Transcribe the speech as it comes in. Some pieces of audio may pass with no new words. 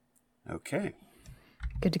Okay.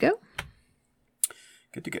 Good to go?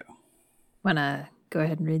 Good to go. Wanna go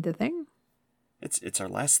ahead and read the thing? It's our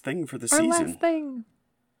last thing for the Our season. last thing.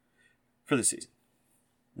 For the season.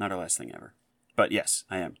 Not our last thing ever. But yes,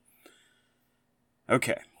 I am.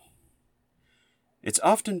 Okay. It's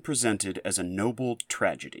often presented as a noble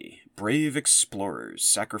tragedy. Brave explorers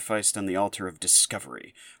sacrificed on the altar of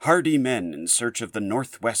discovery. Hardy men in search of the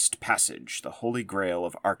Northwest Passage, the holy grail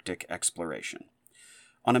of Arctic exploration.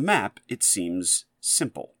 On a map, it seems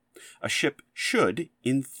simple. A ship should,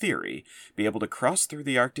 in theory, be able to cross through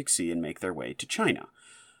the Arctic Sea and make their way to China.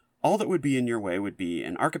 All that would be in your way would be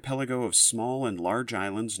an archipelago of small and large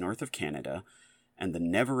islands north of Canada, and the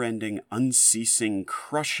never-ending, unceasing,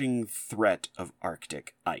 crushing threat of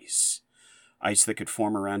Arctic ice. Ice that could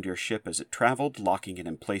form around your ship as it traveled, locking it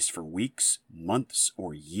in place for weeks, months,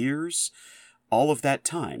 or years. All of that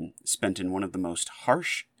time spent in one of the most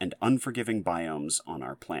harsh and unforgiving biomes on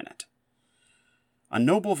our planet. A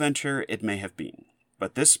noble venture it may have been,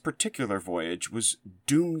 but this particular voyage was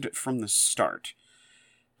doomed from the start.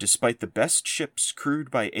 Despite the best ships crewed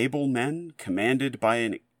by able men, commanded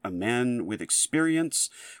by a man with experience,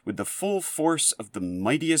 with the full force of the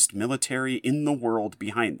mightiest military in the world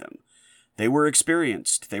behind them. They were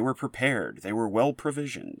experienced, they were prepared, they were well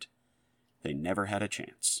provisioned. They never had a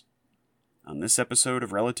chance. On this episode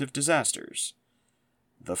of Relative Disasters,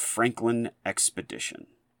 the Franklin Expedition.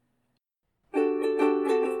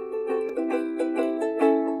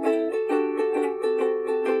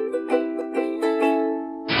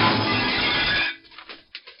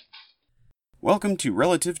 Welcome to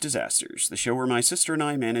Relative Disasters, the show where my sister and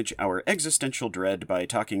I manage our existential dread by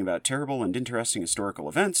talking about terrible and interesting historical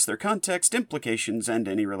events, their context, implications, and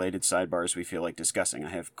any related sidebars we feel like discussing. I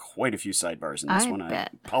have quite a few sidebars in this one.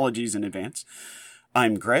 Apologies in advance.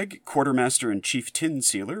 I'm Greg, Quartermaster and Chief Tin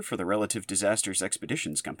Sealer for the Relative Disasters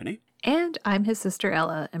Expeditions Company. And I'm his sister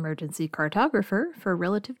Ella, Emergency Cartographer for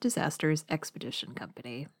Relative Disasters Expedition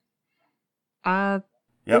Company.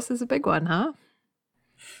 This is a big one, huh?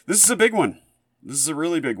 This is a big one. This is a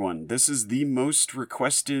really big one. This is the most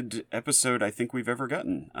requested episode I think we've ever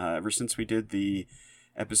gotten, ever since we did the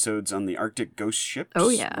episodes on the Arctic ghost ships. Oh,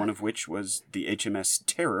 yeah. One of which was the HMS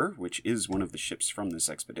Terror, which is one of the ships from this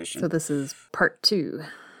expedition. So this is part 2.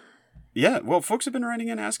 Yeah, well, folks have been writing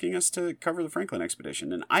in asking us to cover the Franklin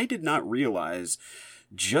expedition, and I did not realize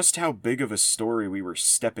just how big of a story we were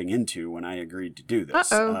stepping into when I agreed to do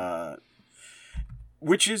this.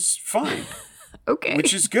 Which is fine. Okay.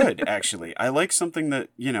 Which is good, actually. I like something that,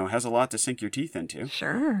 has a lot to sink your teeth into.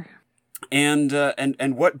 Sure. And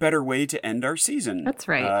what better way to end our season? That's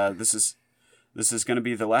right. This is going to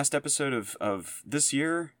be the last episode of this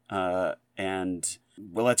year. And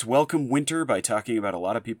let's welcome winter by talking about a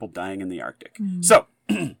lot of people dying in the Arctic. Mm. So,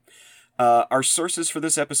 our sources for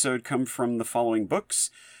this episode come from the following books.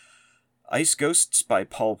 Ice Ghosts by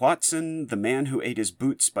Paul Watson, The Man Who Ate His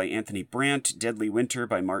Boots by Anthony Brandt, Deadly Winter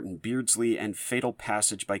by Martin Beardsley, and Fatal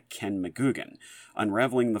Passage by Ken McGugan.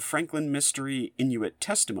 Unraveling the Franklin Mystery Inuit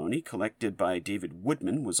Testimony, collected by David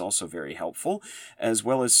Woodman, was also very helpful, as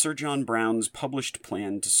well as Sir John Brown's published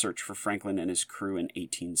plan to search for Franklin and his crew in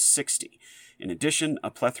 1860. In addition,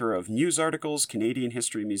 a plethora of news articles, Canadian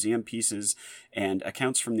History Museum pieces, and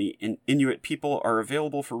accounts from the Inuit people are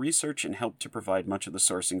available for research and help to provide much of the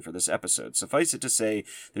sourcing for this episode. Suffice it to say,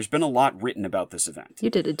 there's been a lot written about this event.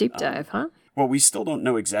 You did a deep dive, huh? Well, we still don't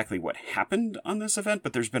know exactly what happened on this event,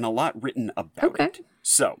 but there's been a lot written about it.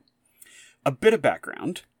 So, a bit of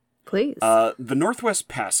background. Please. The Northwest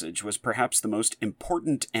Passage was perhaps the most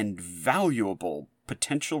important and valuable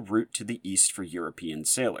potential route to the east for European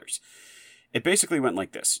sailors. It basically went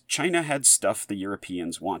like this. China had stuff the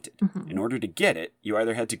Europeans wanted. Mm-hmm. In order to get it, you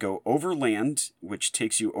either had to go overland, which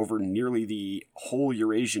takes you over nearly the whole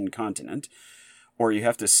Eurasian continent, or you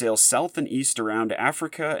have to sail south and east around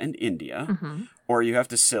Africa and India, or you have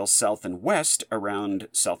to sail south and west around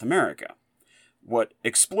South America. What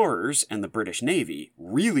explorers and the British Navy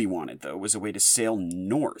really wanted, though, was a way to sail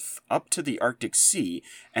north up to the Arctic Sea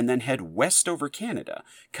and then head west over Canada,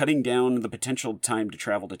 cutting down the potential time to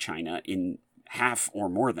travel to China in half or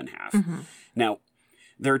more than half. Mm-hmm. Now,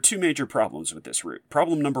 there are two major problems with this route.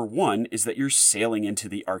 Problem number one is that you're sailing into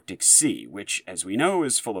the Arctic Sea, which, as we know,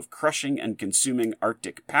 is full of crushing and consuming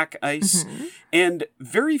Arctic pack ice, and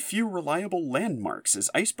very few reliable landmarks,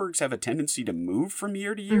 as icebergs have a tendency to move from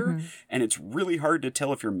year to year, and it's really hard to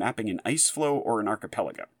tell if you're mapping an ice flow or an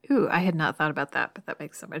archipelago. Ooh, I had not thought about that, but that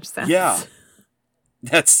makes so much sense. Yeah.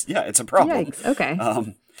 It's a problem. Yikes,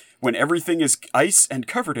 okay. When everything is ice and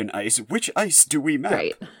covered in ice, which ice do we map?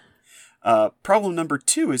 Right. Problem number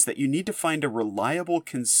two is that you need to find a reliable,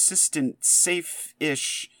 consistent,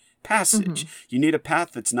 safe-ish passage. You need a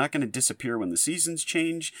path that's not going to disappear when the seasons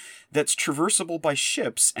change, that's traversable by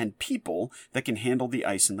ships and people that can handle the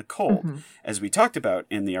ice and the cold. As we talked about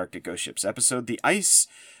in the Arctic Ghost Ships episode, the ice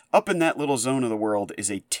up in that little zone of the world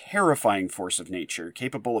is a terrifying force of nature,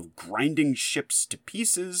 capable of grinding ships to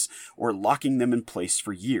pieces or locking them in place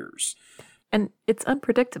for years. And it's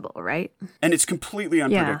unpredictable, right? And it's completely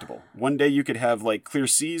unpredictable. Yeah. One day you could have like clear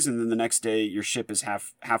seas, and then the next day your ship is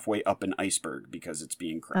halfway up an iceberg because it's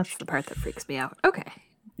being crushed. That's the part that freaks me out. Okay.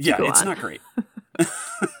 Yeah, it's not great.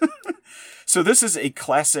 So this is a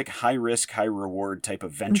classic high-risk, high-reward type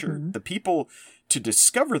of venture. The people to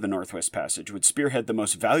discover the Northwest Passage would spearhead the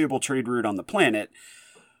most valuable trade route on the planet,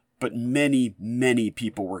 but many, many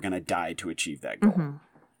people were going to die to achieve that goal.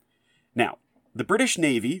 Now, the British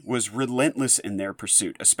Navy was relentless in their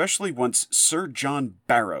pursuit, especially once Sir John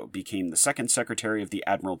Barrow became the second Secretary of the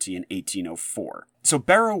Admiralty in 1804. So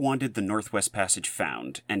Barrow wanted the Northwest Passage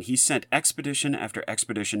found, and he sent expedition after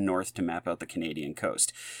expedition north to map out the Canadian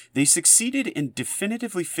coast. They succeeded in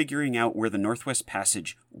definitively figuring out where the Northwest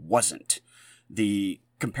Passage wasn't. The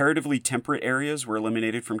comparatively temperate areas were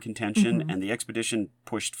eliminated from contention, and the expedition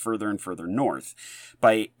pushed further and further north.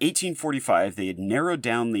 By 1845, they had narrowed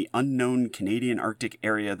down the unknown Canadian Arctic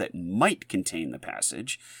area that might contain the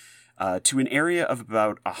passage to an area of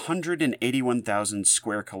about 181,000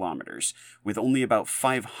 square kilometers, with only about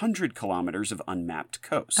 500 kilometers of unmapped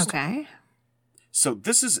coast. Okay. So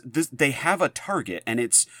they have a target, and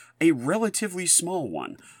it's a relatively small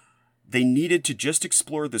one. They needed to just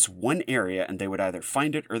explore this one area, and they would either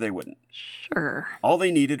find it or they wouldn't. Sure. All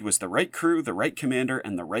they needed was the right crew, the right commander,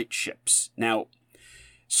 and the right ships. Now,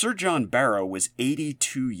 Sir John Barrow was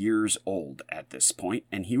 82 years old at this point,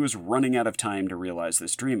 and he was running out of time to realize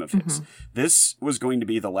this dream of his. This was going to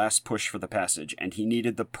be the last push for the passage, and he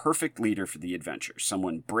needed the perfect leader for the adventure,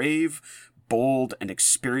 someone brave, bold, and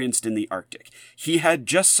experienced in the Arctic. He had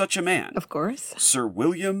just such a man. Of course. Sir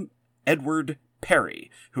William Edward Parry,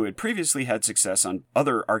 who had previously had success on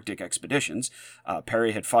other Arctic expeditions.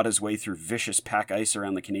 Parry had fought his way through vicious pack ice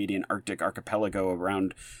around the Canadian Arctic archipelago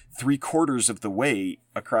around 3/4 of the way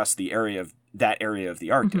across the area of the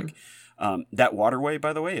Arctic. That waterway,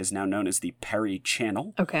 by the way, is now known as the Parry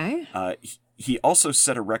Channel. Okay. He also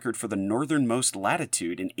set a record for the northernmost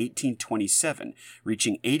latitude in 1827,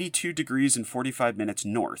 reaching 82 degrees and 45 minutes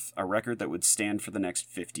north, a record that would stand for the next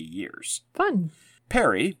 50 years. Fun.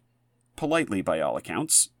 Parry, politely by all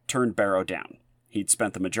accounts, turned Barrow down. He'd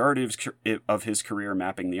spent the majority of his career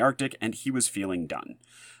mapping the Arctic, and he was feeling done.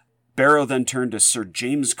 Barrow then turned to Sir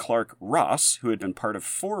James Clark Ross, who had been part of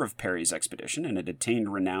 4 of Parry's expedition and had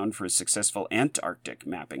attained renown for his successful Antarctic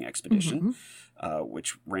mapping expedition,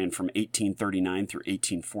 which ran from 1839 through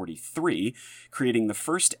 1843, creating the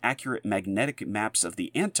first accurate magnetic maps of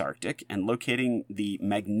the Antarctic and locating the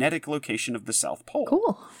magnetic location of the South Pole.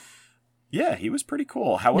 Cool. Yeah, he was pretty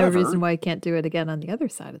cool. However, no reason why he can't do it again on the other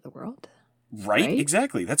side of the world. Right?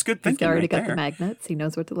 Exactly. That's good thinking. He's already got there. the magnets. He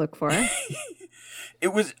knows what to look for.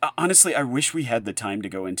 It was honestly, I wish we had the time to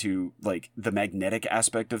go into like the magnetic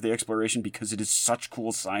aspect of the exploration because it is such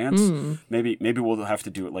cool science. Maybe we'll have to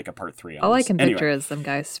do it like a part 3 on All this. I can picture is some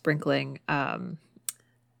guy sprinkling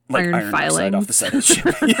like iron filings off the side of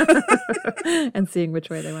the ship. and seeing which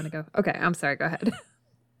way they want to go. Okay, I'm sorry. Go ahead.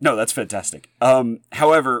 No, that's fantastic.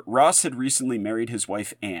 However, Ross had recently married his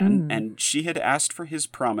wife, Anne, and she had asked for his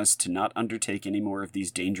promise to not undertake any more of these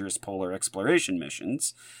dangerous polar exploration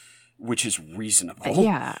missions, which is reasonable.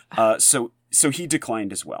 Yeah. So he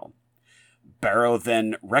declined as well. Barrow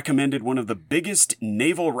then recommended one of the biggest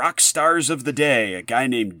naval rock stars of the day, a guy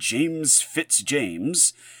named James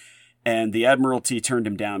Fitzjames, and the Admiralty turned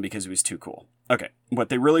him down because he was too cool. Okay, what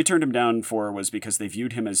they really turned him down for was because they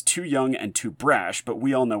viewed him as too young and too brash, but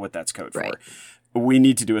we all know what that's code for. We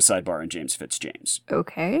need to do a sidebar on James Fitzjames.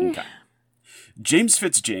 Okay. James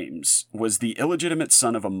Fitzjames was the illegitimate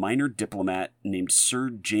son of a minor diplomat named Sir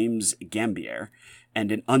James Gambier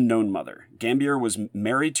and an unknown mother. Gambier was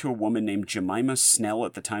married to a woman named Jemima Snell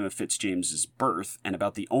at the time of Fitzjames's birth, and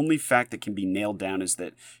about the only fact that can be nailed down is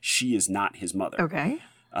that she is not his mother. Okay.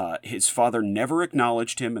 His father never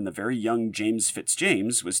acknowledged him, and the very young James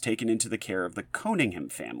Fitzjames was taken into the care of the Coningham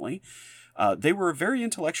family. They were a very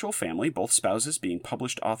intellectual family, both spouses being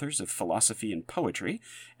published authors of philosophy and poetry,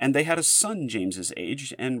 and they had a son James's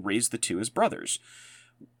age and raised the two as brothers,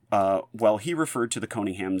 while he referred to the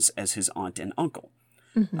Coninghams as his aunt and uncle.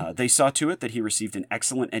 They saw to it that he received an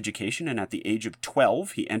excellent education, and at the age of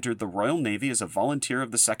 12, he entered the Royal Navy as a volunteer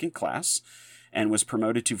of the 2nd class, and was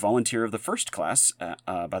promoted to volunteer of the 1st class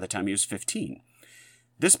by the time he was 15.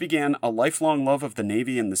 This began a lifelong love of the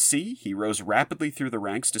Navy and the sea. He rose rapidly through the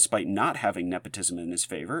ranks despite not having nepotism in his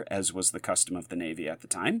favor, as was the custom of the Navy at the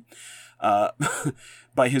time.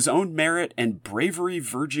 By his own merit and bravery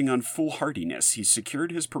verging on foolhardiness, he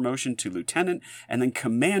secured his promotion to lieutenant and then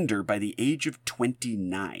commander by the age of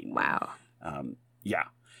 29. Wow. Yeah.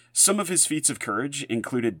 Some of his feats of courage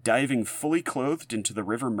included diving fully clothed into the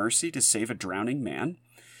River Mersey to save a drowning man,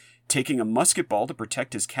 taking a musket ball to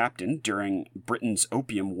protect his captain during Britain's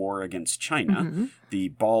Opium War against China. The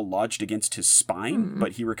ball lodged against his spine,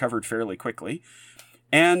 but he recovered fairly quickly.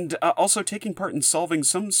 And also taking part in solving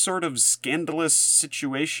some sort of scandalous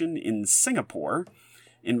situation in Singapore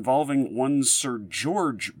involving one Sir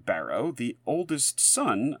George Barrow, the oldest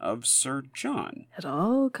son of Sir John. It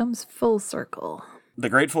all comes full circle. The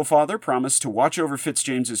grateful father promised to watch over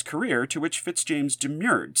Fitzjames's career, to which Fitzjames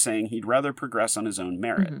demurred, saying he'd rather progress on his own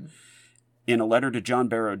merit. In a letter to John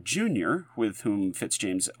Barrow Jr., with whom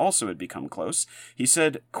Fitzjames also had become close, he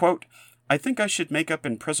said, quote, "I think I should make up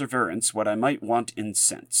in perseverance what I might want in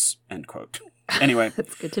sense," end quote. Anyway.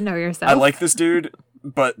 It's good to know yourself. I like this dude,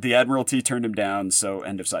 but the Admiralty turned him down, so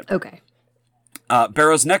end of sidebar. Okay.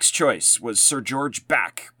 Barrow's next choice was Sir George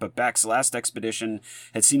Back, but Back's last expedition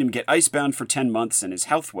had seen him get icebound for 10 months and his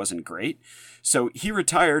health wasn't great. So he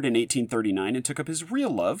retired in 1839 and took up his real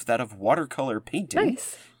love, that of watercolor painting.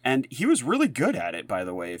 Nice. And he was really good at it, by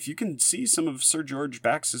the way. If you can see some of Sir George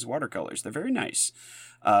Back's watercolors, they're very nice.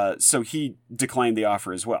 So he declined the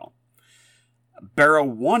offer as well. Barrow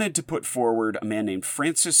wanted to put forward a man named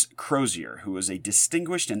Francis Crozier, who was a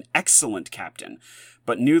distinguished and excellent captain,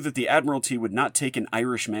 but knew that the Admiralty would not take an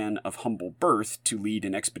Irishman of humble birth to lead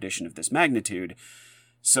an expedition of this magnitude,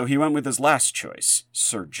 so he went with his last choice,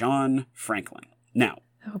 Sir John Franklin. Now,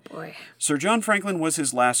 oh boy. Sir John Franklin was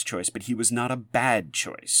his last choice, but he was not a bad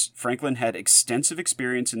choice. Franklin had extensive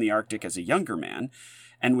experience in the Arctic as a younger man,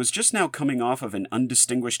 and was just now coming off of an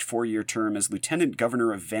undistinguished 4-year term as Lieutenant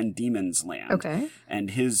Governor of Van Diemen's Land. Okay.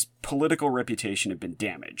 And his political reputation had been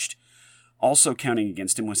damaged. Also counting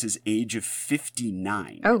against him was his age of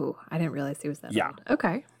 59. Oh, I didn't realize he was that old.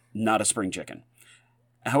 Okay. Not a spring chicken.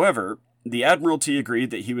 However, the Admiralty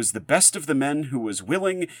agreed that he was the best of the men who was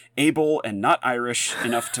willing, able, and not Irish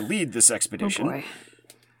enough to lead this expedition. Oh boy.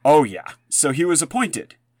 Oh yeah. So he was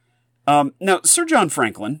appointed. Now, Sir John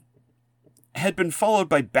Franklin had been followed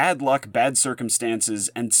by bad luck, bad circumstances,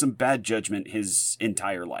 and some bad judgment his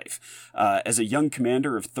entire life. As a young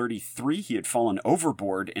commander of 33, he had fallen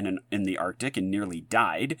overboard in the Arctic and nearly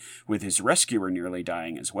died, with his rescuer nearly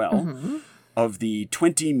dying as well. Of the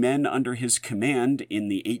 20 men under his command in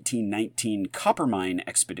the 1819 Coppermine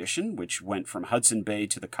expedition, which went from Hudson Bay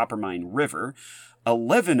to the Coppermine River,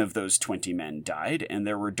 11 of those 20 men died, and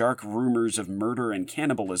there were dark rumors of murder and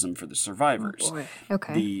cannibalism for the survivors. Oh boy.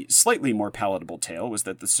 Okay. The slightly more palatable tale was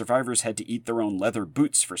that the survivors had to eat their own leather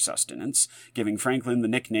boots for sustenance, giving Franklin the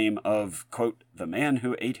nickname of, quote, "the man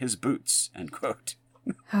who ate his boots," end quote.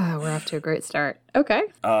 We're off to a great start. Okay.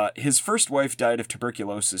 His first wife died of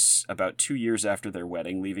tuberculosis about 2 years after their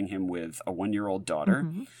wedding, leaving him with a 1-year-old daughter.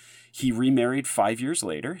 He remarried 5 years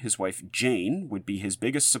later. His wife, Jane, would be his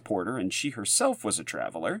biggest supporter, and she herself was a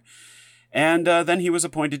traveler. And then he was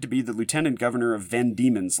appointed to be the lieutenant governor of Van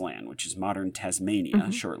Diemen's Land, which is modern Tasmania,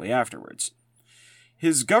 shortly afterwards.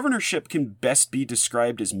 His governorship can best be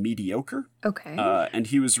described as mediocre. Okay. And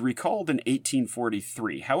he was recalled in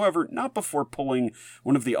 1843. However, not before pulling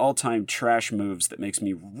one of the all-time trash moves that makes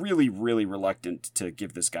me really, really reluctant to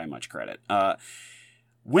give this guy much credit.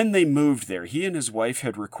 When they moved there, he and his wife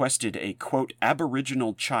had requested a, quote,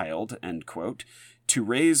 aboriginal child, end quote, to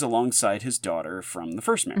raise alongside his daughter from the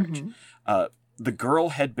first marriage. The girl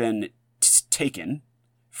had been taken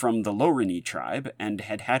from the Lorraine tribe and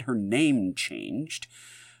had had her name changed.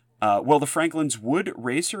 Well, the Franklins would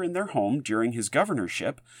raise her in their home during his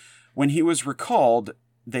governorship. When he was recalled,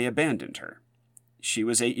 they abandoned her. She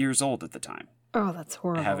was 8 years old at the time. Oh, that's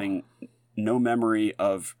horrible. Having no memory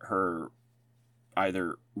of her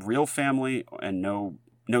either real family and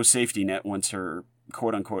no safety net once her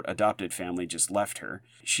quote-unquote adopted family just left her.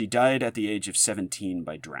 She died at the age of 17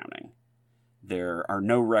 by drowning. There are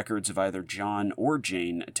no records of either John or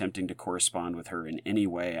Jane attempting to correspond with her in any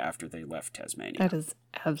way after they left Tasmania. That is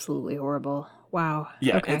absolutely horrible. Wow.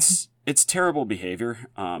 Yeah, okay. it's terrible behavior.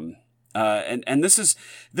 And this is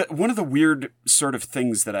one of the weird sort of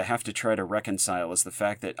things that I have to try to reconcile is the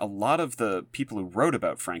fact that a lot of the people who wrote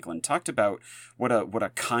about Franklin talked about what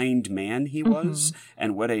a kind man he was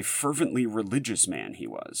and what a fervently religious man he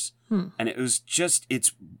was. And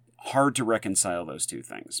it's hard to reconcile those two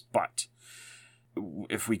things. But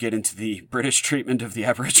if we get into the British treatment of the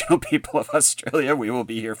Aboriginal people of Australia, we will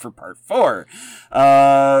be here for part 4.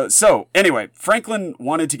 So anyway, Franklin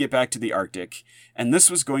wanted to get back to the Arctic, and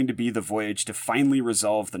this was going to be the voyage to finally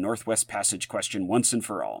resolve the Northwest Passage question once and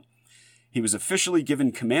for all. He was officially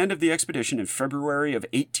given command of the expedition in February of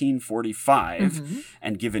 1845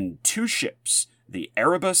 and given 2 ships, the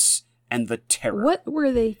Erebus and the Terror. What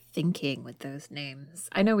were they thinking with those names?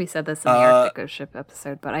 I know we said this in the Arctic ship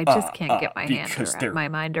episode, but I just can't get my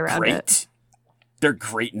mind around it. They're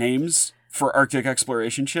great names for Arctic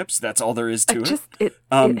exploration ships. That's all there is to it.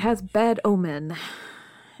 It has bad omen.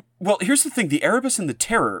 Well, here's the thing. The Erebus and the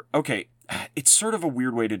Terror, okay, it's sort of a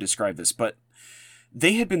weird way to describe this, but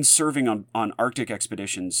they had been serving on Arctic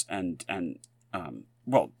expeditions and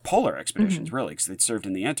polar expeditions, really, because they'd served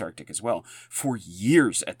in the Antarctic as well, for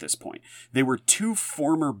years at this point. They were 2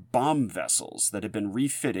 former bomb vessels that had been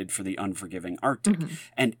refitted for the unforgiving Arctic.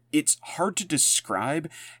 And it's hard to describe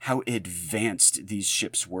how advanced these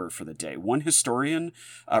ships were for the day. One historian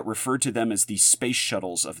referred to them as the space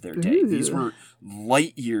shuttles of their day. These were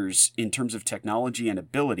light years in terms of technology and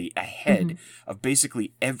ability ahead of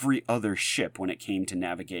basically every other ship when it came to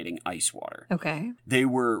navigating ice water. Okay. They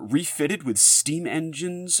were refitted with steam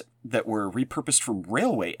engines that were repurposed from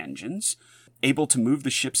railway engines, able to move the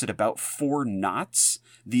ships at about 4 knots.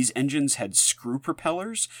 These engines had screw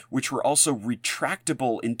propellers, which were also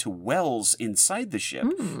retractable into wells inside the ship,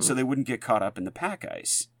 so they wouldn't get caught up in the pack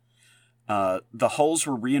ice. The hulls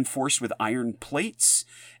were reinforced with iron plates,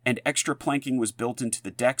 and extra planking was built into the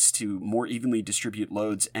decks to more evenly distribute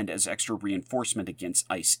loads and as extra reinforcement against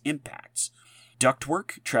ice impacts.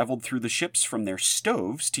 Ductwork traveled through the ships from their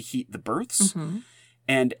stoves to heat the berths.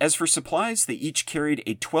 And as for supplies, they each carried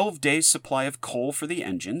a 12-day supply of coal for the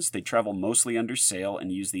engines. They travel mostly under sail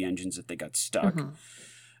and use the engines if they got stuck.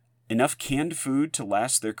 Enough canned food to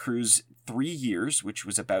last their crews 3 years, which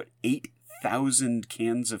was about 8,000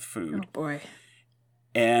 cans of food. Oh, boy.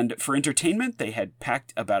 And for entertainment, they had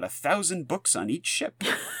packed about 1,000 books on each ship.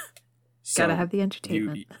 So Gotta have the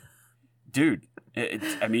entertainment. Dude,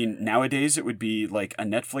 I mean, nowadays it would be like a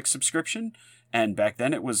Netflix subscription, and back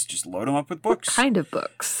then it was just load them up with books. What kind of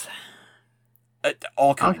books?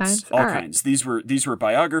 All kinds. These were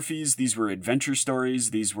biographies. These were adventure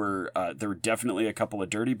stories. These were there were definitely a couple of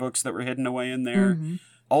dirty books that were hidden away in there.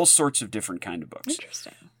 All sorts of different kind of books.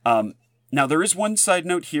 Interesting. Now there is one side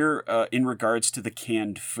note here in regards to the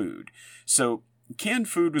canned food. So canned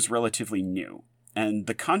food was relatively new, and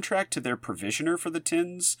the contract to their provisioner for the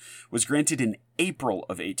tins was granted in April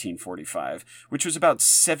of 1845, which was about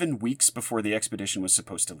 7 weeks before the expedition was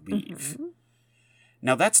supposed to leave.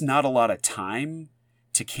 Now, that's not a lot of time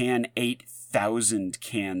to can 8,000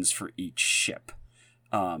 cans for each ship.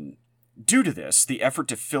 Due to this, the effort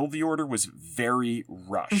to fill the order was very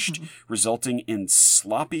rushed, resulting in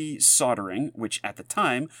sloppy soldering, which at the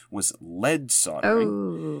time was lead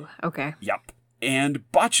soldering. Oh, okay. Yup.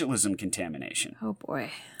 And botulism contamination. Oh, boy.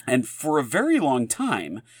 And for a very long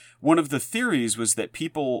time, one of the theories was that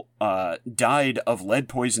people died of lead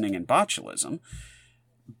poisoning and botulism.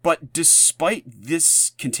 But despite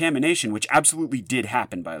this contamination, which absolutely did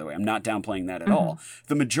happen, by the way, I'm not downplaying that at all,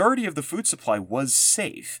 the majority of the food supply was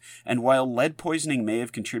safe. And while lead poisoning may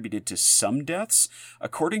have contributed to some deaths,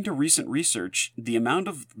 according to recent research, the amount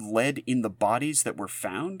of lead in the bodies that were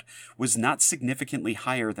found was not significantly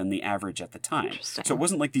higher than the average at the time. So it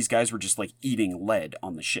wasn't like these guys were just like eating lead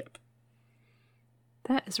on the ship.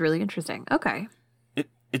 That is really interesting. Okay.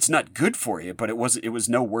 It's not good for you, but it was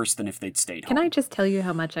no worse than if they'd stayed home. Can I just tell you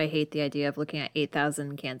how much I hate the idea of looking at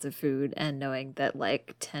 8,000 cans of food and knowing that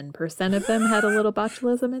like 10% of them had a little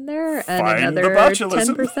botulism in there and another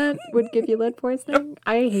 10% would give you lead poisoning? Yep.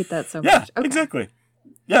 I hate that so much. Yeah, exactly.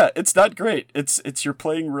 Yeah, it's not great. It's you're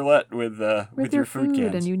playing roulette with your food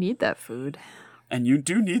cans. And you need that food. And you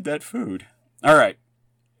do need that food. All right.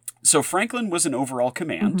 So Franklin was in overall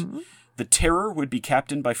command. The Terror would be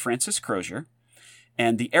captained by Francis Crozier,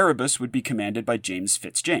 and the Erebus would be commanded by James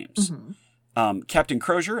Fitzjames. Captain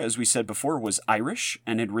Crozier, as we said before, was Irish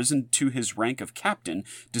and had risen to his rank of captain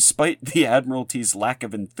despite the Admiralty's lack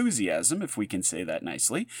of enthusiasm, if we can say that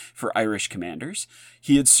nicely, for Irish commanders.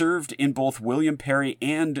 He had served in both William Perry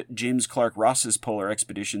and James Clark Ross's polar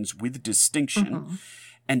expeditions with distinction.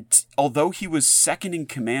 And although he was second in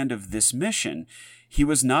command of this mission, he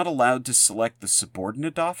was not allowed to select the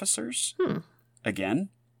subordinate officers. Again,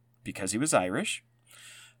 because he was Irish.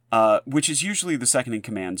 Which is usually the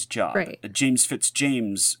second-in-command's job. Right. James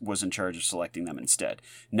Fitzjames was in charge of selecting them instead.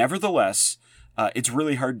 Nevertheless, it's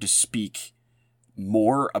really hard to speak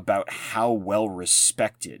more about how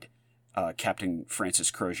well-respected Captain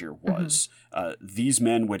Francis Crozier was. These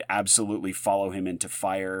men would absolutely follow him into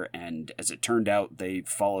fire, and as it turned out, they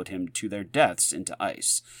followed him to their deaths into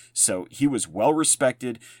ice. So he was well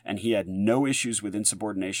respected, and he had no issues with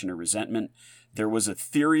insubordination or resentment. There was a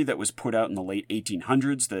theory that was put out in the late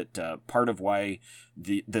 1800s that part of why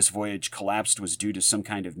this voyage collapsed was due to some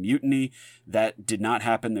kind of mutiny. That did not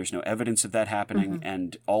happen. There's no evidence of that happening,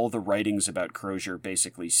 and all the writings about Crozier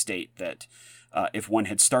basically state that if one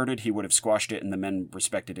had started, he would have squashed it, and the men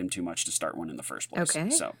respected him too much to start one in the first place. Okay.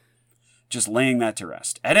 So, just laying that to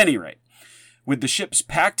rest. At any rate, with the ships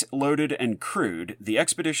packed, loaded, and crewed, the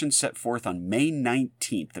expedition set forth on May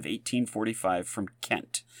 19th of 1845 from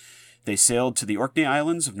Kent. They sailed to the Orkney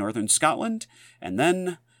Islands of northern Scotland, and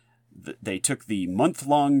then they took the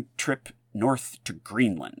month-long trip north to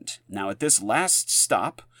Greenland. Now, at this last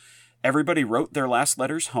stop, everybody wrote their last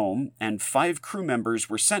letters home, and 5 crew members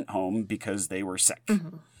were sent home because they were sick.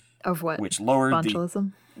 Of what? Which lowered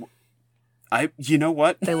botulism? You know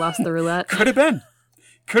what? They lost the roulette? Could have been.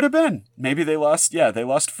 Could have been. Maybe they lost food roulette.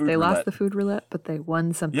 They lost the food roulette, but they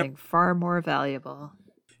won something far more valuable.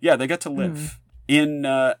 Yeah, they got to live.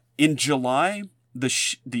 In July,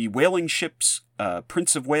 the whaling ships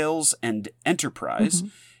Prince of Wales and Enterprise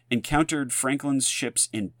encountered Franklin's ships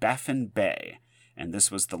in Baffin Bay, and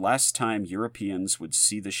this was the last time Europeans would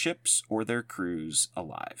see the ships or their crews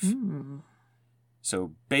alive.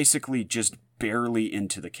 So basically just barely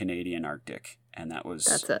into the Canadian Arctic, and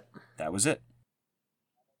that's it. That was it.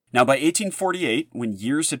 Now, by 1848, when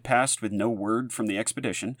years had passed with no word from the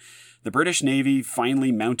expedition, the British Navy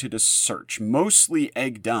finally mounted a search, mostly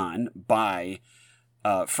egged on by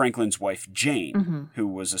Franklin's wife, Jane, who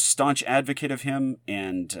was a staunch advocate of him,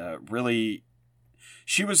 and really,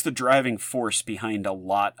 she was the driving force behind a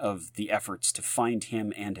lot of the efforts to find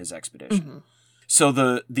him and his expedition. So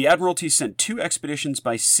the Admiralty sent 2 expeditions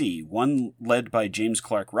by sea, one led by James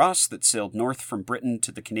Clark Ross that sailed north from Britain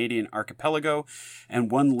to the Canadian archipelago,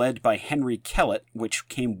 and one led by Henry Kellett, which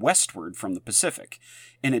came westward from the Pacific.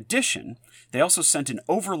 In addition, they also sent an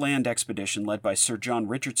overland expedition led by Sir John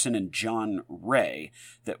Richardson and John Rae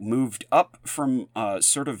that moved up from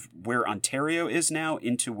sort of where Ontario is now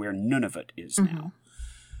into where Nunavut is now.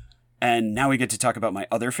 And now we get to talk about my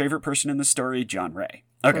other favorite person in the story, John Rae.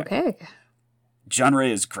 Okay. John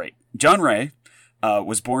Rae is great. John Rae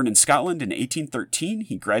was born in Scotland in 1813.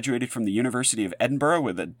 He graduated from the University of Edinburgh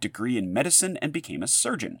with a degree in medicine and became a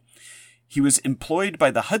surgeon. He was employed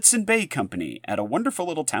by the Hudson Bay Company at a wonderful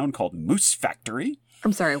little town called Moose Factory.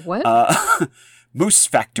 I'm sorry, what? Moose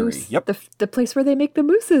Factory. Yep. The place where they make the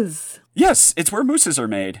mooses. Yes, it's where mooses are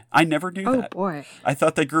made. I never knew that. Oh, boy. I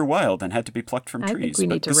thought they grew wild and had to be plucked from trees. I think we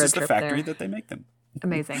need to road this is trip the factory there. that they make them.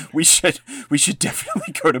 Amazing. We should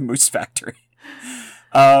definitely go to Moose Factory.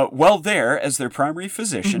 While there, as their primary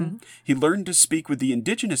physician, he learned to speak with the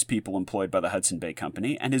indigenous people employed by the Hudson Bay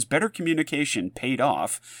Company, and his better communication paid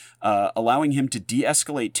off, allowing him to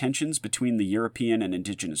de-escalate tensions between the European and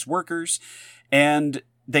indigenous workers. And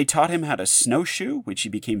they taught him how to snowshoe, which he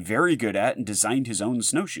became very good at and designed his own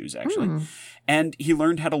snowshoes, actually. And he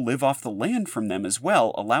learned how to live off the land from them as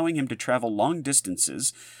well, allowing him to travel long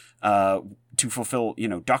distances to fulfill,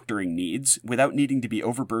 doctoring needs without needing to be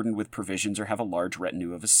overburdened with provisions or have a large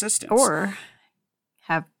retinue of assistants. Or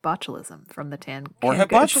have botulism from the tan. Or have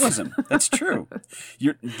botulism. That's true.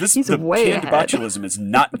 The way canned ahead. botulism is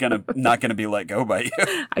not gonna be let go by you.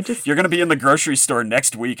 You're gonna be in the grocery store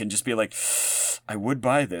next week and just be like, I would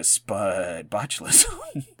buy this, but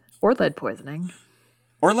botulism. Or lead poisoning.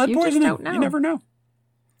 Or lead poisoning. Just don't know. You never know.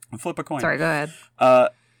 Flip a coin. Sorry, go ahead.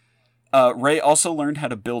 Rae also learned how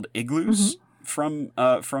to build igloos from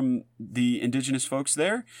the indigenous folks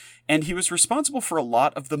there, and he was responsible for a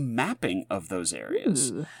lot of the mapping of those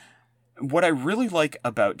areas. Ooh. What I really like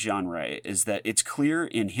about John Rae is that it's clear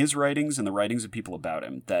in his writings and the writings of people about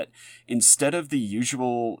him that instead of the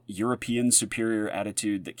usual European superior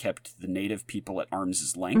attitude that kept the native people at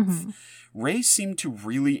arm's length, Rae seemed to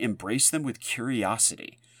really embrace them with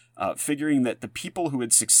curiosity. Figuring that the people who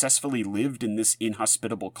had successfully lived in this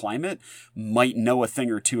inhospitable climate might know a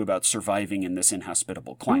thing or two about surviving in this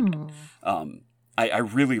inhospitable climate. I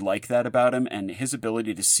really like that about him, and his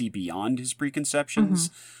ability to see beyond his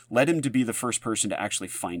preconceptions led him to be the first person to actually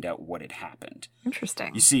find out what had happened.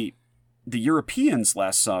 Interesting. You see, the Europeans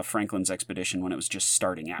last saw Franklin's expedition when it was just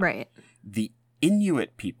starting out. Right. The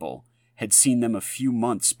Inuit people had seen them a few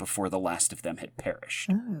months before the last of them had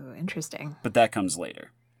perished. Oh, interesting. But that comes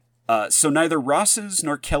later. So neither Ross's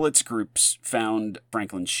nor Kellett's groups found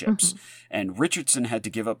Franklin's ships, and Richardson had to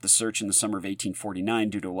give up the search in the summer of 1849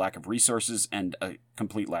 due to a lack of resources and a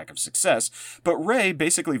complete lack of success. But Ray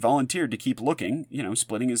basically volunteered to keep looking,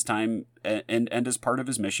 splitting his time and as part of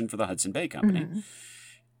his mission for the Hudson Bay Company.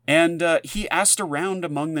 And he asked around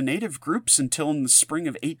among the native groups until in the spring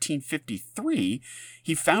of 1853,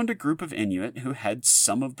 he found a group of Inuit who had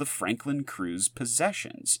some of the Franklin crew's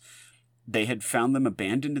possessions. They had found them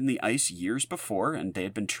abandoned in the ice years before, and they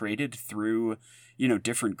had been traded through,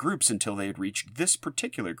 different groups until they had reached this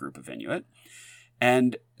particular group of Inuit.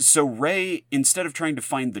 And so Ray, instead of trying to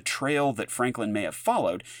find the trail that Franklin may have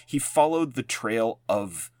followed, he followed the trail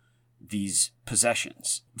of these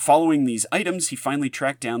possessions. Following these items, he finally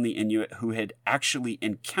tracked down the Inuit who had actually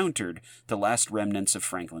encountered the last remnants of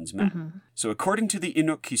Franklin's men. So according to the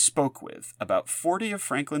Inuk he spoke with, about 40 of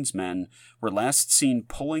Franklin's men were last seen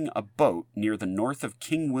pulling a boat near the north of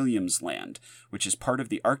King William's Land, which is part of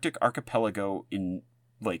the Arctic archipelago in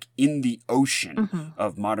the ocean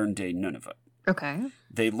of modern-day Nunavut. Okay.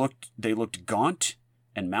 They looked gaunt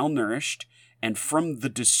and malnourished, and from the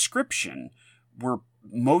description were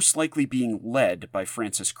most likely being led by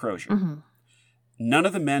Francis Crozier. None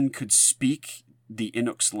of the men could speak the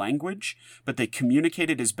Inuk's language, but they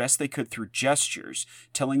communicated as best they could through gestures,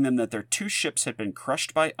 telling them that their 2 ships had been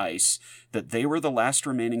crushed by ice, that they were the last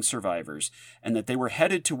remaining survivors, and that they were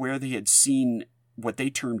headed to where they had seen what they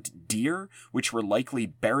termed deer, which were likely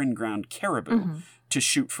barren ground caribou, to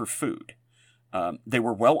shoot for food. They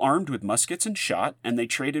were well armed with muskets and shot, and they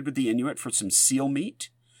traded with the Inuit for some seal meat.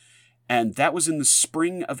 And that was in the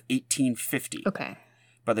spring of 1850. Okay.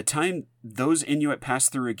 By the time those Inuit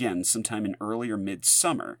passed through again, sometime in early or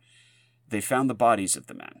mid-summer, they found the bodies of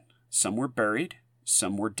the men. Some were buried,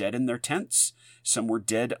 some were dead in their tents, some were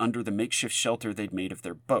dead under the makeshift shelter they'd made of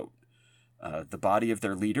their boat. The body of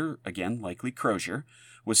their leader, again likely Crozier,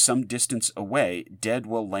 was some distance away, dead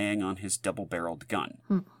while laying on his double-barreled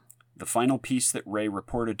gun. The final piece that Ray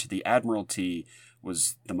reported to the Admiralty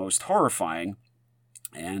was the most horrifying,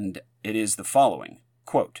 and it is the following,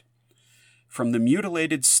 quote, "From the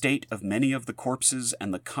mutilated state of many of the corpses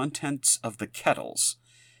and the contents of the kettles,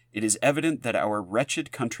 it is evident that our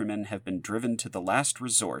wretched countrymen have been driven to the last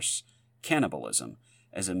resource, cannibalism,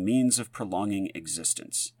 as a means of prolonging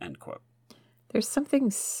existence," end quote. There's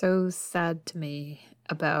something so sad to me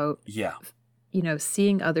about,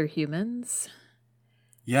 seeing other humans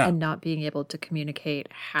and not being able to communicate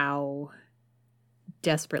how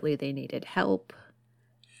desperately they needed help.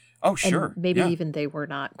 Oh, sure. And maybe even they were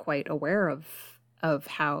not quite aware of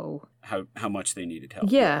how much they needed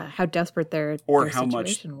help. Yeah, how desperate their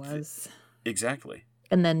situation was. Exactly.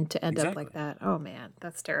 And then to end up like that. Oh man,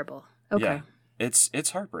 that's terrible. Okay. Yeah,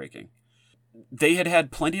 it's heartbreaking. They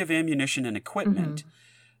had plenty of ammunition and equipment,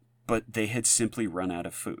 but they had simply run out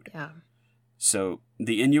of food. Yeah. So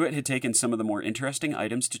the Inuit had taken some of the more interesting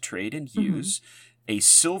items to trade and use. A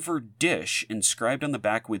silver dish inscribed on the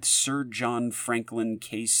back with Sir John Franklin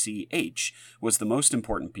KCH was the most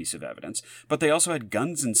important piece of evidence, but they also had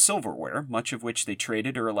guns and silverware, much of which they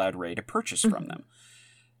traded or allowed Ray to purchase from them.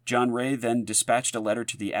 John Ray then dispatched a letter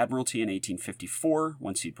to the Admiralty in 1854,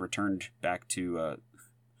 once he'd returned back to,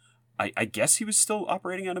 I guess he was still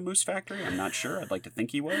operating out of Moose Factory. I'm not sure. I'd like to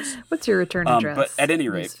think he was. What's your return address? But at any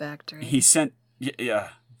rate, Moose Factory. He sent,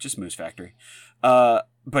 just Moose Factory.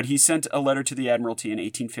 But he sent a letter to the Admiralty in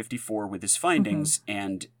 1854 with his findings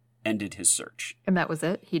and ended his search. And that was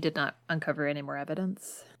it? He did not uncover any more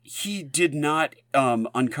evidence? He did not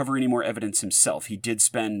uncover any more evidence himself. He did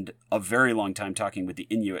spend a very long time talking with the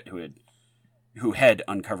Inuit who had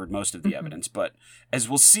uncovered most of the evidence. But as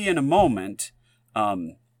we'll see in a moment,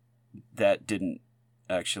 that didn't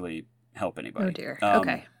actually help anybody. Oh, dear.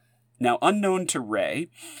 Okay. Now, unknown to Ray,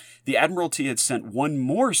 the Admiralty had sent one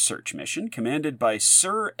more search mission commanded by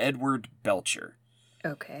Sir Edward Belcher.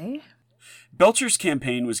 Okay. Belcher's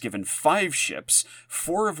campaign was given 5 ships,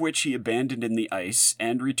 4 of which he abandoned in the ice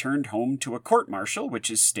and returned home to a court-martial, which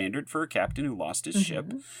is standard for a captain who lost his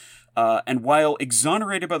ship. And while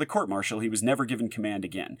exonerated by the court-martial, he was never given command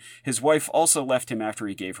again. His wife also left him after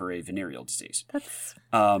he gave her a venereal disease. That's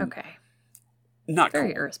okay. Not very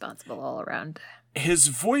cool. irresponsible all around. His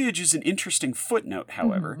voyage is an interesting footnote,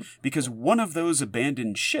 however, because one of those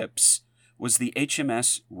abandoned ships was the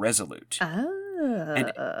HMS Resolute.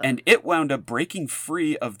 And it wound up breaking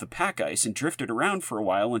free of the pack ice and drifted around for a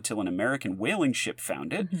while until an American whaling ship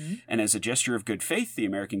found it. And as a gesture of good faith, the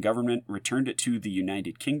American government returned it to the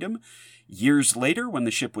United Kingdom. Years later, when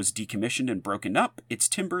the ship was decommissioned and broken up, its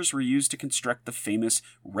timbers were used to construct the famous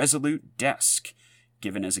Resolute desk,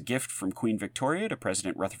 given as a gift from Queen Victoria to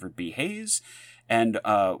President Rutherford B. Hayes. And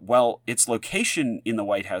while its location in the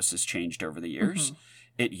White House has changed over the years,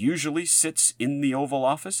 it usually sits in the Oval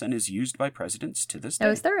Office and is used by presidents to this day.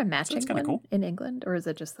 Now, is there a matching one cool. in England, or is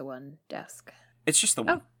it just the one desk? It's just the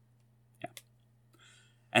one. Oh. Yeah.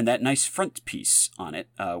 And that nice front piece on it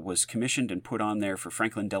was commissioned and put on there for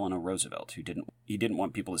Franklin Delano Roosevelt, who didn't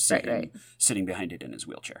want people to see him sitting behind it in his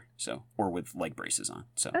wheelchair, or with leg braces on.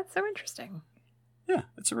 So that's so interesting. Yeah,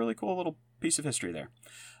 it's a really cool little piece of history there.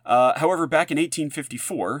 However, back in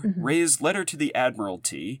 1854, Ray's letter to the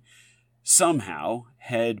Admiralty somehow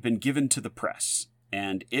had been given to the press,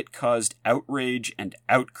 and it caused outrage and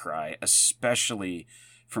outcry, especially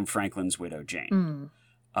from Franklin's widow, Jane.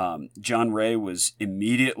 John Ray was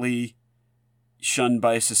immediately shunned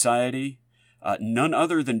by society. None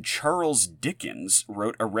other than Charles Dickens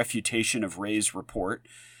wrote a refutation of Ray's report,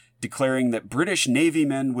 declaring that British Navy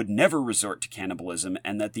men would never resort to cannibalism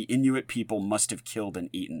and that the Inuit people must have killed and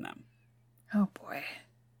eaten them. Oh, boy.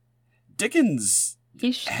 Dickens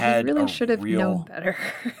he really should have known better.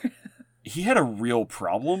 He had a real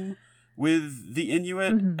problem with the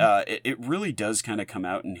Inuit. It really does kind of come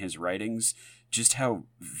out in his writings just how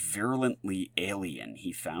virulently alien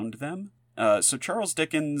he found them. So Charles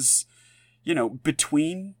Dickens,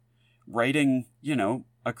 between writing,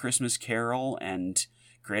 A Christmas Carol and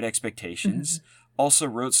Great Expectations, also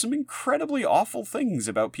wrote some incredibly awful things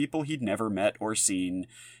about people he'd never met or seen.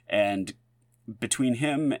 And between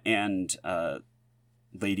him and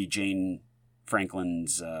Lady Jane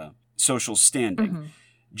Franklin's social standing,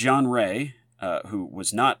 John Ray, who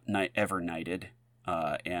was not ever knighted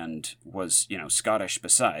and was, Scottish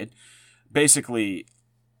beside, basically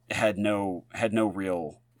had no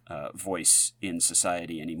real voice in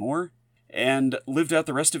society anymore, and lived out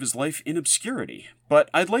the rest of his life in obscurity. But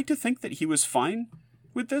I'd like to think that he was fine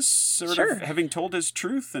with this, sort of having told his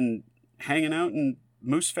truth and hanging out in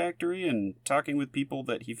Moose Factory and talking with people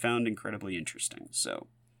that he found incredibly interesting. So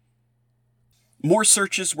more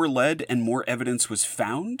searches were led and more evidence was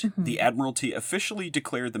found. The Admiralty officially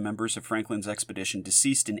declared the members of Franklin's expedition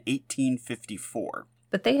deceased in 1854.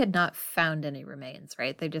 But they had not found any remains,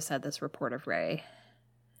 right? They just had this report of Ray.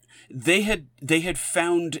 They had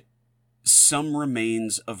found some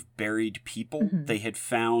remains of buried people. They had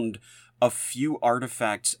found a few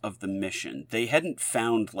artifacts of the mission. They hadn't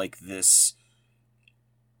found this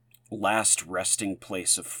last resting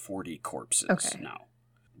place of 40 corpses. Okay. No.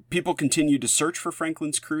 People continued to search for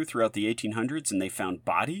Franklin's crew throughout the 1800s, and they found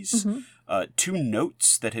bodies, 2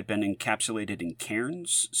 notes that had been encapsulated in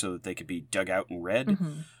cairns so that they could be dug out and read,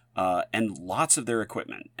 and lots of their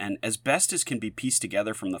equipment. And as best as can be pieced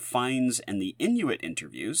together from the finds and the Inuit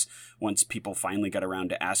interviews, once people finally got around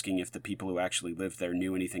to asking if the people who actually lived there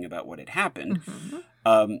knew anything about what had happened,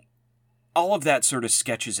 all of that sort of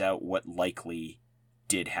sketches out what likely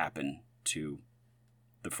did happen to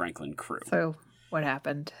the Franklin crew. So what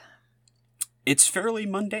happened? It's fairly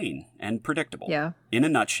mundane and predictable. Yeah. In a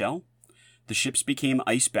nutshell, the ships became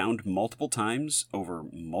icebound multiple times over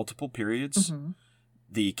multiple periods.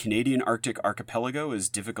 The Canadian Arctic archipelago is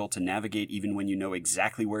difficult to navigate even when you know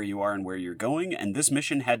exactly where you are and where you're going, and this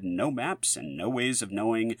mission had no maps and no ways of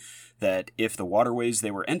knowing that if the waterways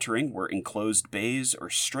they were entering were enclosed bays or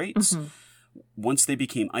straits. Once they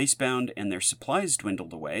became icebound and their supplies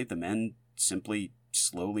dwindled away, the men simply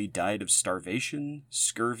slowly died of starvation,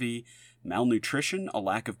 scurvy, malnutrition. A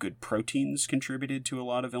lack of good proteins contributed to a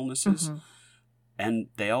lot of illnesses. And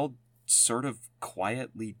they all sort of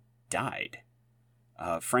quietly died.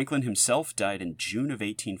 Franklin himself died in June of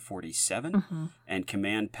 1847, and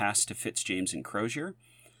command passed to Fitzjames and Crozier.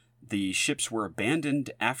 The ships were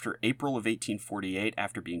abandoned after April of 1848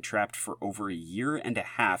 after being trapped for over a year and a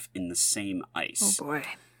half in the same ice. Oh, boy.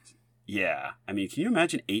 Yeah. I mean, can you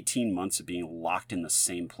imagine 18 months of being locked in the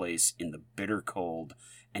same place in the bitter cold,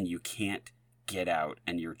 and you can't get out,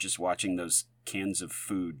 and you're just watching those cans of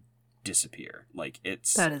food disappear?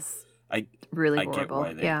 That is really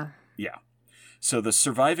horrible. Yeah. So the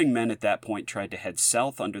surviving men at that point tried to head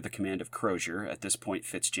south under the command of Crozier. At this point,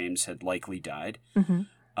 Fitzjames had likely died.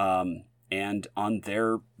 And on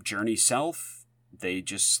their journey south, they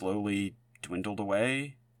just slowly dwindled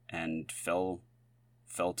away and fell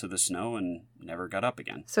to the snow and never got up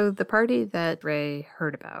again. So the party that Ray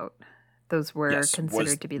heard about, those were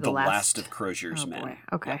considered to be the last of Crozier's men. Boy.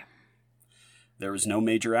 Okay. Yeah. There was no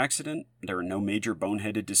major accident. There were no major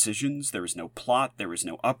boneheaded decisions. There was no plot. There was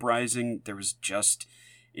no uprising. There was just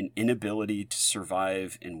an inability to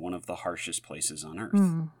survive in one of the harshest places on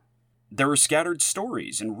Earth. There were scattered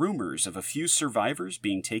stories and rumors of a few survivors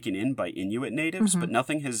being taken in by Inuit natives, but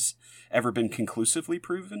nothing has ever been conclusively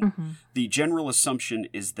proven. The general assumption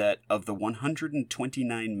is that of the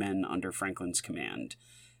 129 men under Franklin's command,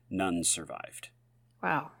 none survived.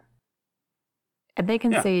 Wow. And they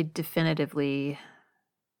can say definitively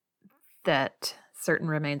that certain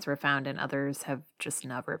remains were found and others have just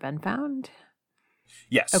never been found?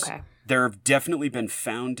 Yes. Okay. There have definitely been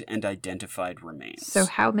found and identified remains. So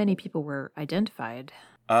how many people were identified?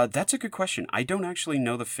 That's a good question. I don't actually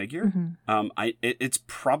know the figure. It's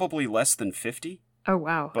probably less than 50. Oh,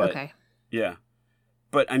 wow. But, okay. Yeah.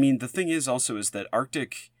 But, I mean, the thing is also is that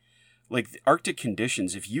Arctic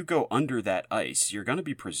conditions, if you go under that ice, you're going to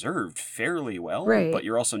be preserved fairly well, but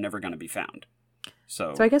you're also never going to be found.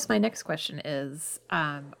 So I guess my next question is,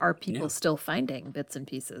 are people still finding bits and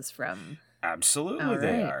pieces from... Absolutely,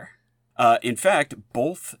 they are. In fact,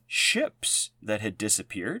 both ships that had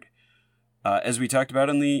disappeared, as we talked about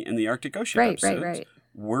in the Arctic Ocean episodes,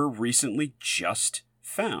 were recently just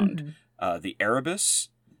found. The Erebus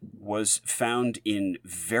was found in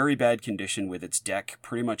very bad condition with its deck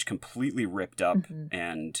pretty much completely ripped up,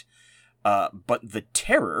 and but the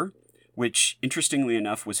Terror, which interestingly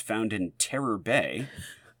enough was found in Terror Bay,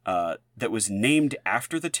 that was named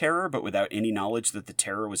after the Terror, but without any knowledge that the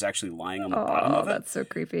Terror was actually lying on the bottom of it. Oh, that's so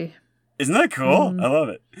creepy. Isn't that cool? I love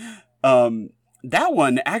it. That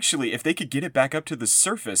one, actually, if they could get it back up to the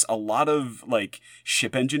surface, a lot of,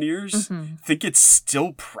 ship engineers think it's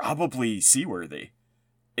still probably seaworthy.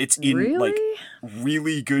 It's in,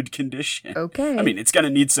 really good condition. Okay. I mean, it's going to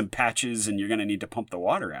need some patches, and you're going to need to pump the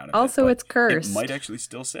water out of it. Also, it's cursed. It might actually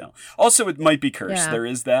still sail. Also, it might be cursed. Yeah. There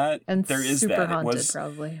is that. And there is super that. haunted, it was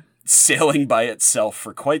probably. Sailing by itself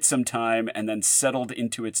for quite some time, and then settled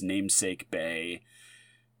into its namesake bay.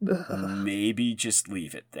 Maybe just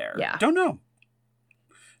leave it there. Yeah. Don't know.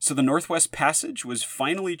 So the Northwest Passage was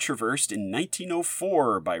finally traversed in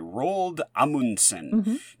 1904 by Roald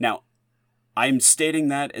Amundsen. Now, I'm stating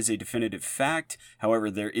that as a definitive fact.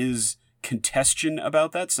 However, there is contention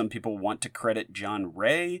about that. Some people want to credit John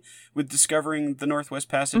Ray with discovering the Northwest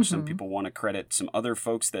Passage. Some people want to credit some other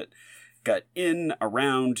folks that got in,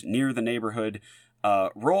 around, near the neighborhood.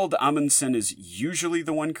 Roald Amundsen is usually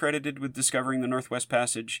the one credited with discovering the Northwest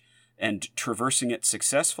Passage and traversing it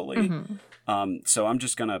successfully. So I'm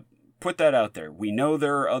just going to put that out there. We know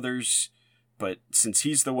there are others, but since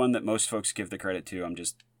he's the one that most folks give the credit to, I'm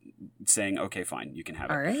just saying, okay, fine, you can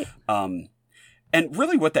have it. All right. And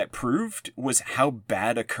really what that proved was how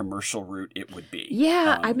bad a commercial route it would be.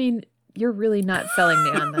 Yeah, I mean, you're really not selling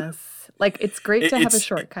me on this. It's great to have a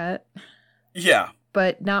shortcut. Yeah.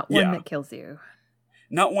 But not one that kills you.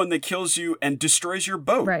 Not one that kills you and destroys your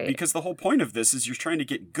boat. Right. Because the whole point of this is you're trying to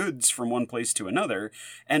get goods from one place to another.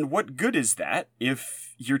 And what good is that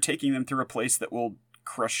if you're taking them through a place that will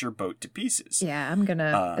crush your boat to pieces? Yeah, I'm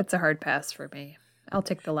gonna... it's a hard pass for me. I'll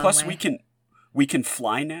take the long plus, way. Plus, we can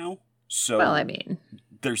fly now, so... Well, I mean...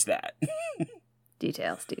 There's that.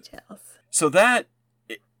 Details. So that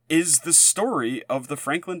is the story of the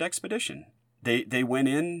Franklin expedition. They went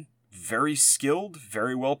in very skilled,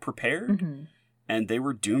 very well prepared, and they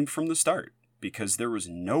were doomed from the start because there was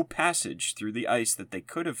no passage through the ice that they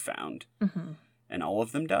could have found, and all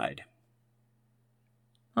of them died.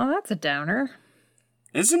 Oh, that's a downer.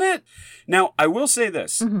 Isn't it? Now, I will say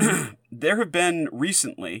this. There have been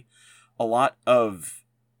recently a lot of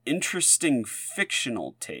interesting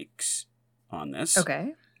fictional takes on this.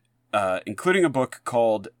 Okay. Including a book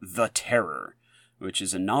called The Terror, which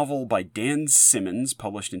is a novel by Dan Simmons,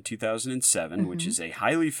 published in 2007, which is a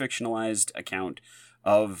highly fictionalized account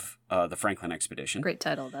of the Franklin expedition. Great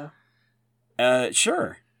title, though.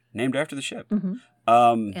 Sure. Named after the ship. And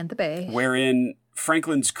the bay. Wherein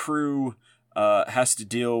Franklin's crew... has to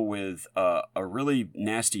deal with a really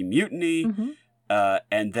nasty mutiny,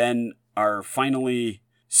 and then are finally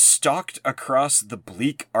stalked across the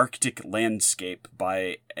bleak Arctic landscape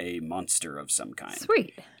by a monster of some kind.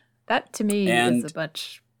 Sweet. That, to me, is a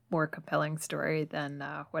much more compelling story than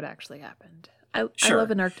what actually happened. I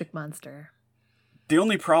love an Arctic monster. The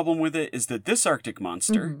only problem with it is that this Arctic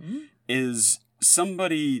monster is...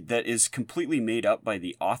 somebody that is completely made up by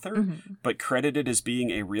the author, but credited as being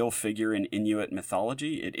a real figure in Inuit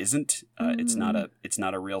mythology. It isn't. It's not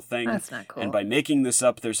a real thing. That's not cool. And by making this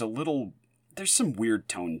up, there's some weird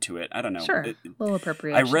tone to it. I don't know. Sure, a little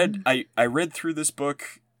appropriation. I read through this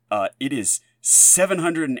book. It is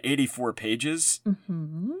 784 pages.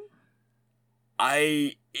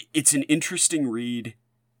 It's an interesting read.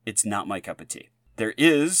 It's not my cup of tea. There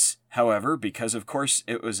is, however, because of course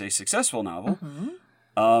it was a successful novel,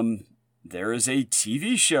 there is a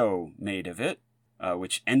TV show made of it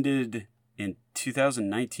which ended in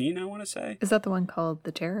 2019, I want to say. Is that the one called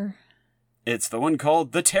The Terror? It's the one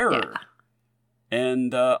called The Terror. Yeah.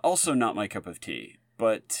 And also not my cup of tea,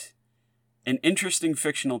 but an interesting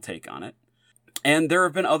fictional take on it. And there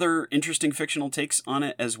have been other interesting fictional takes on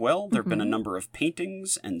it as well. There have been a number of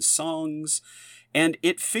paintings and songs, and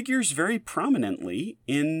it figures very prominently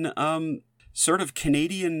in sort of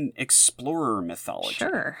Canadian explorer mythology.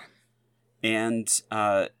 Sure. And,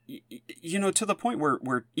 you know, to the point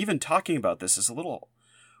where even talking about this is a little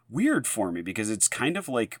weird for me, because it's kind of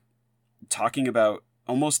like talking about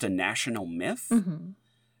almost a national myth. Mm-hmm.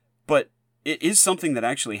 But it is something that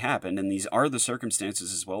actually happened, and these are the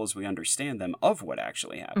circumstances, as well as we understand them, of what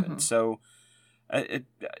actually happened. Mm-hmm. So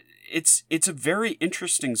it's a very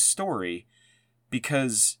interesting story,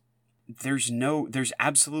 because there's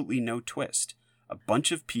absolutely no twist. A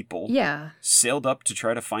bunch of people sailed up to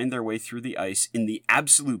try to find their way through the ice in the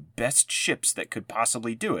absolute best ships that could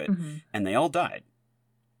possibly do it, and they all died.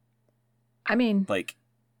 I mean, like,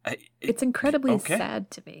 it's incredibly sad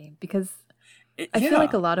to me, because I feel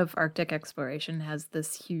like a lot of Arctic exploration has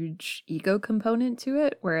this huge ego component to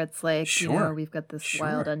it, where it's like, you know, we've got this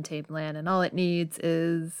wild, untamed land, and all it needs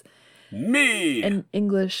is me, an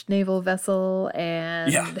English naval vessel,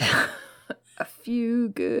 and a few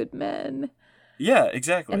good men. Yeah,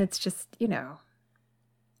 exactly. And it's just, you know,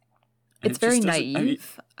 it's very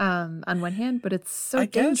naive on one hand, but it's so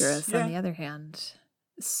dangerous on the other hand.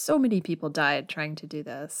 So many people died trying to do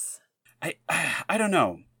this. I don't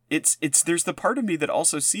know. It's there's the part of me that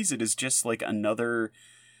also sees it as just like another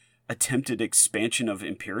attempted expansion of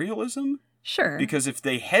imperialism. Sure. Because if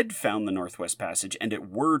they had found the Northwest Passage and it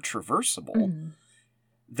were traversable,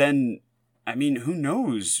 then, I mean, who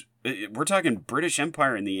knows? We're talking British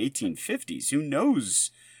Empire in the 1850s. Who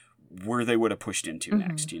knows where they would have pushed into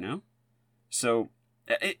next, you know? So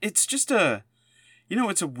it's just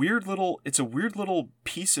it's a weird little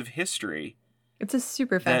piece of history. It's a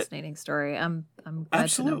super fascinating story. I'm glad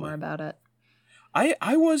to know more about it.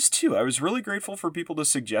 I was too. I was really grateful for people to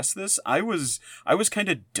suggest this. I was kind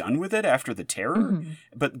of done with it after The Terror,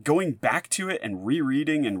 but going back to it and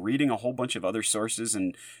rereading and reading a whole bunch of other sources,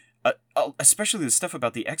 and especially the stuff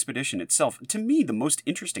about the expedition itself, to me the most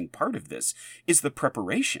interesting part of this is the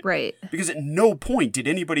preparation. Right. Because at no point did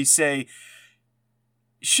anybody say,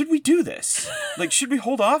 should we do this? Like, should we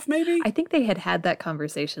hold off maybe? I think they had that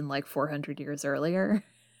conversation like 400 years earlier.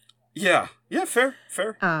 Yeah, fair.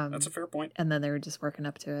 That's a fair point. And then they were just working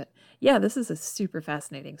up to it. Yeah, this is a super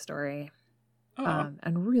fascinating story.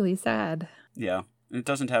 And really sad. Yeah, and it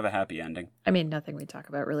doesn't have a happy ending. I mean, nothing we talk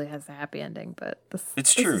about really has a happy ending, but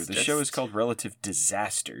It's true. The show is called Relative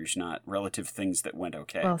Disasters, not Relative Things That Went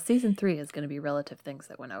Okay. Well, season 3 is going to be Relative Things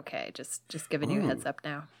That Went Okay. Just giving you a heads up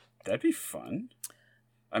now. That'd be fun.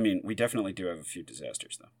 I mean, we definitely do have a few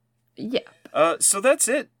disasters, though. Yeah. So that's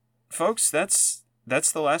it, folks. That's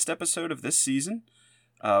the last episode of this season.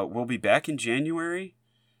 We'll be back in January.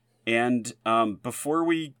 And before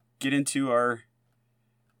we get into our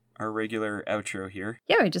regular outro here.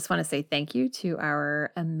 Yeah, I just want to say thank you to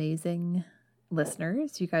our amazing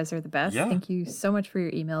listeners. You guys are the best. Yeah. Thank you so much for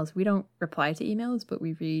your emails. We don't reply to emails, but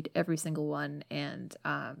we read every single one. And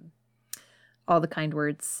all the kind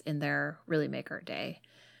words in there really make our day.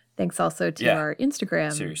 Thanks also to our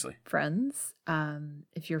Instagram friends.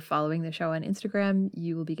 If you're following the show on Instagram,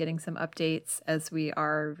 you will be getting some updates as we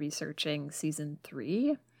are researching season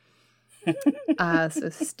 3. So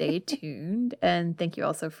stay tuned. And thank you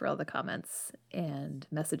also for all the comments and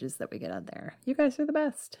messages that we get on there. You guys are the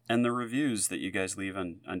best. And the reviews that you guys leave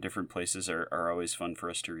on different places are always fun for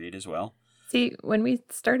us to read as well. See, when we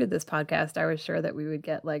started this podcast, I was sure that we would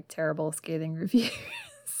get like terrible, scathing reviews.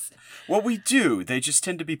 Well, we do. They just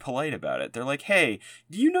tend to be polite about it. They're like, hey,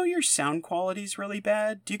 do you know your sound quality's really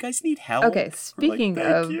bad? Do you guys need help? Okay, speaking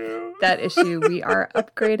of that issue, we are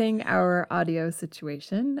upgrading our audio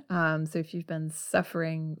situation. So if you've been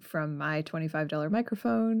suffering from my $25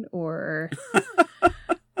 microphone or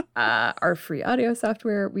our free audio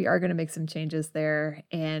software, we are going to make some changes there.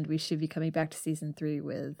 And we should be coming back to season 3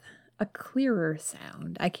 with a clearer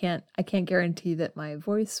sound. I can't guarantee that my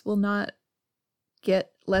voice will not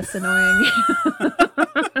get less annoying.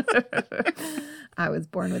 I was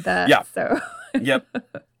born with that. Yeah. So. Yep.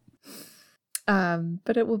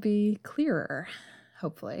 But it will be clearer,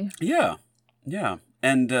 hopefully. Yeah. Yeah.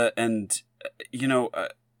 And you know,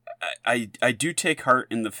 I do take heart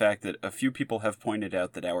in the fact that a few people have pointed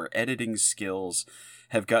out that our editing skills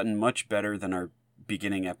have gotten much better than our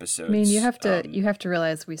beginning episodes. I mean, you have to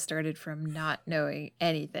realize we started from not knowing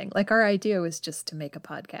anything. Like, our idea was just to make a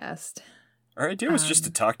podcast. Our idea was just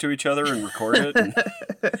to talk to each other and record it.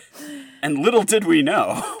 And little did we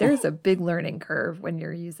know. There's a big learning curve when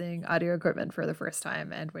you're using audio equipment for the first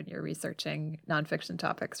time and when you're researching nonfiction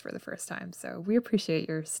topics for the first time. So we appreciate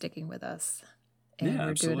your sticking with us. And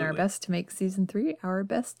we're doing our best to make season 3 our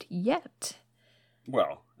best yet.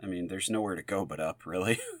 Well, I mean, there's nowhere to go but up,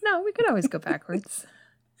 really. No, we could always go backwards.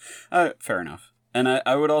 Fair enough. And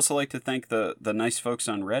I would also like to thank the nice folks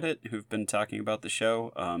on Reddit who've been talking about the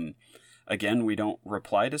show. Again, we don't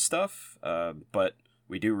reply to stuff, but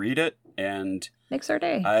we do read it, and makes our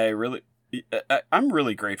day. I'm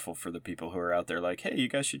really grateful for the people who are out there like, hey, you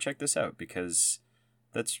guys should check this out, because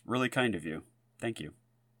that's really kind of you. Thank you.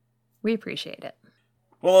 We appreciate it.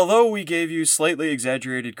 Well, although we gave you slightly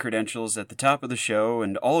exaggerated credentials at the top of the show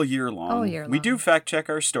and all year long, we do fact-check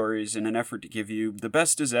our stories in an effort to give you the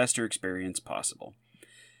best disaster experience possible.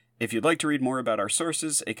 If you'd like to read more about our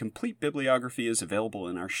sources, a complete bibliography is available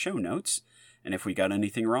in our show notes, and if we got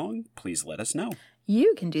anything wrong, please let us know.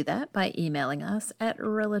 You can do that by emailing us at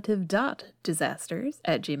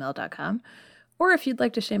relative.disasters@gmail.com, or if you'd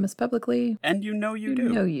like to shame us publicly, and you know you do. You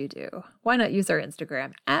know you do. Why not use our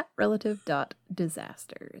Instagram at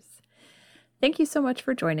relative.disasters? Thank you so much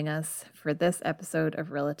for joining us for this episode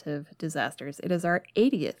of Relative Disasters. It is our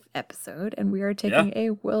 80th episode, and we are taking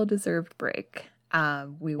a well-deserved break.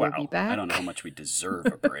 We will be back. I don't know how much we deserve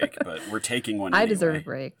a break, but we're taking one anyway. I deserve a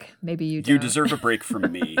break. Maybe you don't. You deserve a break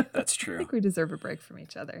from me. That's true. I think we deserve a break from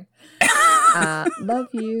each other. Love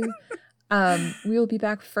you. We will be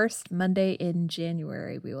back first Monday in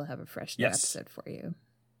January. We will have a fresh new episode for you.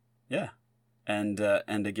 Yeah. And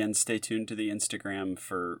again, stay tuned to the Instagram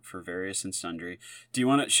for various and sundry. Do you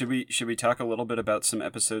want to? Should we talk a little bit about some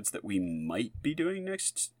episodes that we might be doing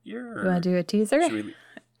next year? Or you want to do a teaser? Should we leave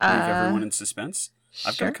everyone in suspense? Sure.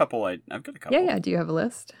 I've got a couple. Yeah. Do you have a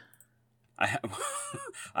list? I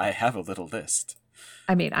have a little list.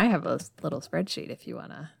 I mean, I have a little spreadsheet if you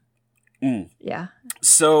want to. Yeah.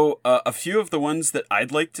 So a few of the ones that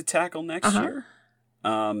I'd like to tackle next year.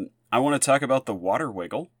 I want to talk about the water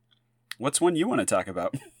wiggle. What's one you want to talk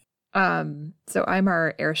about? So I'm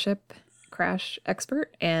our airship crash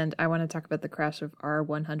expert, and I want to talk about the crash of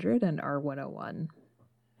R100 and R101.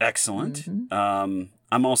 Excellent. Mm-hmm.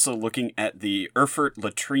 I'm also looking at the Erfurt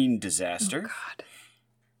latrine disaster. Oh,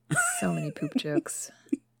 God. So many poop jokes.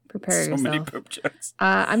 Prepare yourself. So many poop jokes.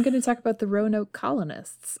 I'm going to talk about the Roanoke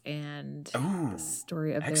colonists and the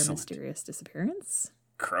story of their mysterious disappearance.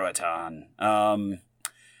 Croatan.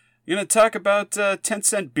 You're going to talk about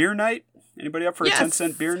 10-cent beer night? Anybody up for a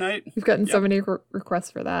 10-cent beer night? We've gotten so many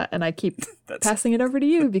requests for that, and I keep passing it over to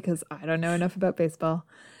you because I don't know enough about baseball.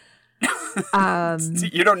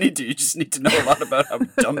 You don't need to. You just need to know a lot about how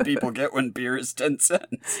dumb people get when beer is 10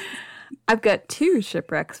 cents. I've got 2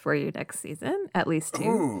 shipwrecks for you next season, at least 2.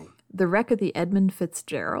 Ooh. The wreck of the Edmund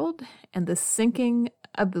Fitzgerald and the sinking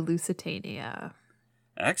of the Lusitania.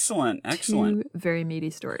 Excellent. 2 very meaty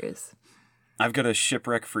stories. I've got a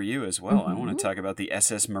shipwreck for you as well. I want to talk about the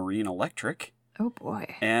SS Marine Electric. Oh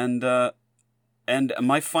boy. And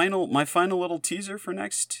my final little teaser for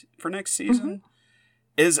next season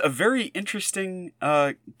is a very interesting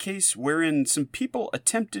case wherein some people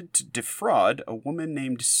attempted to defraud a woman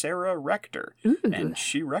named Sarah Rector. Ooh. And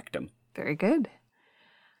she wrecked them. Very good.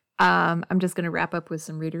 I'm just going to wrap up with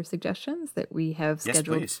some reader suggestions that we have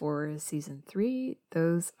scheduled for season 3.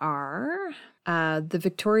 Those are the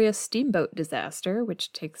Victoria Steamboat disaster,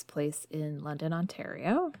 which takes place in London,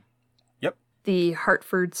 Ontario. Yep. The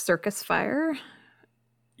Hartford Circus fire.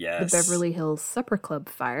 Yes. The Beverly Hills Supper Club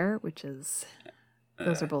fire, which is...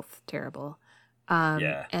 Those are both terrible.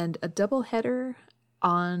 And a double header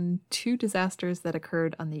on 2 disasters that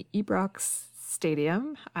occurred on the Ibrox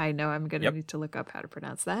Stadium. I know I'm going to need to look up how to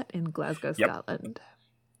pronounce that, in Glasgow, Scotland.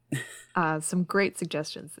 Some great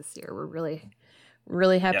suggestions this year. We're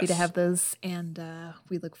really happy to have those, and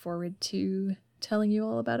we look forward to telling you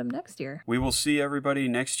all about them next year. We will see everybody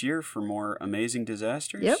next year for more amazing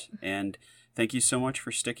disasters. Yep. And thank you so much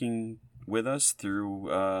for sticking with us through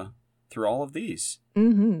all of these.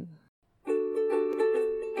 Mm-hmm.